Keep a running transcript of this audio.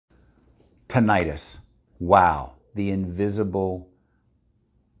Tinnitus. Wow. The invisible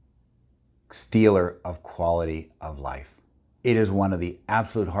stealer of quality of life. It is one of the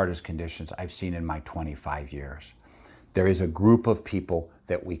absolute hardest conditions I've seen in my 25 years. There is a group of people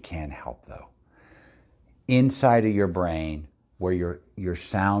that we can help though. Inside of your brain, where your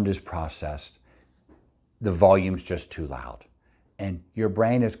sound is processed, the volume's just too loud. And your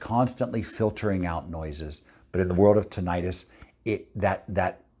brain is constantly filtering out noises. But in the world of tinnitus,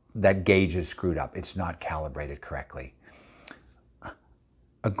 that gauge is screwed up. It's not calibrated correctly.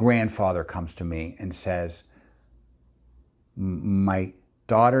 A grandfather comes to me and says, my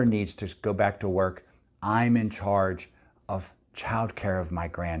daughter needs to go back to work. I'm in charge of childcare of my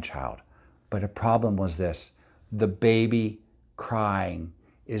grandchild. But a problem was this: the baby crying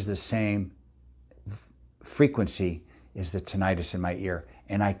is the same frequency as the tinnitus in my ear,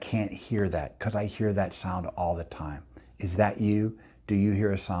 and I can't hear that because I hear that sound all the time. Is that you? Do you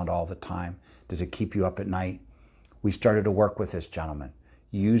hear a sound all the time? Does it keep you up at night? We started to work with this gentleman.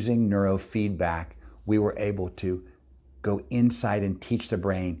 Using neurofeedback, we were able to go inside and teach the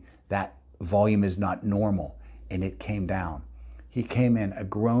brain that volume is not normal, and it came down. He came in, a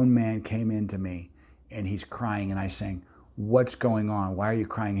grown man came in to me, and he's crying, and I saying, what's going on? Why are you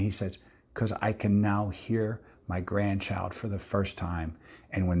crying? And he says, because I can now hear my grandchild for the first time,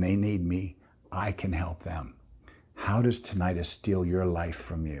 and when they need me, I can help them. How does tinnitus steal your life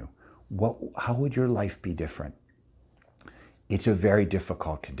from you? How would your life be different? It's a very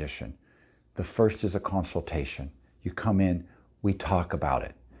difficult condition. The first is a consultation. You come in, we talk about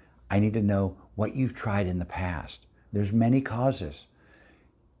it. I need to know what you've tried in the past. There's many causes.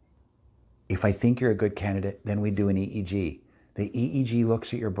 If I think you're a good candidate, then we do an EEG. The EEG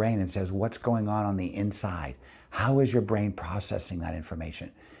looks at your brain and says, what's going on the inside? How is your brain processing that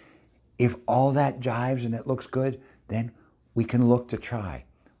information? If all that jives and it looks good, then we can look to try.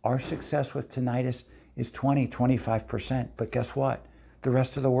 Our success with tinnitus is 20, 25%, but guess what? The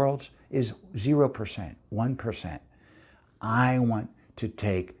rest of the world's is 0%, 1%. I want to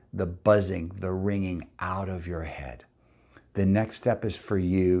take the buzzing, the ringing out of your head. The next step is for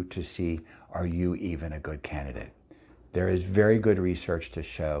you to see, are you even a good candidate? There is very good research to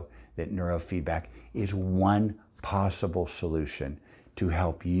show that neurofeedback is one possible solution to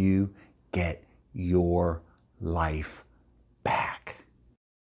help you get your life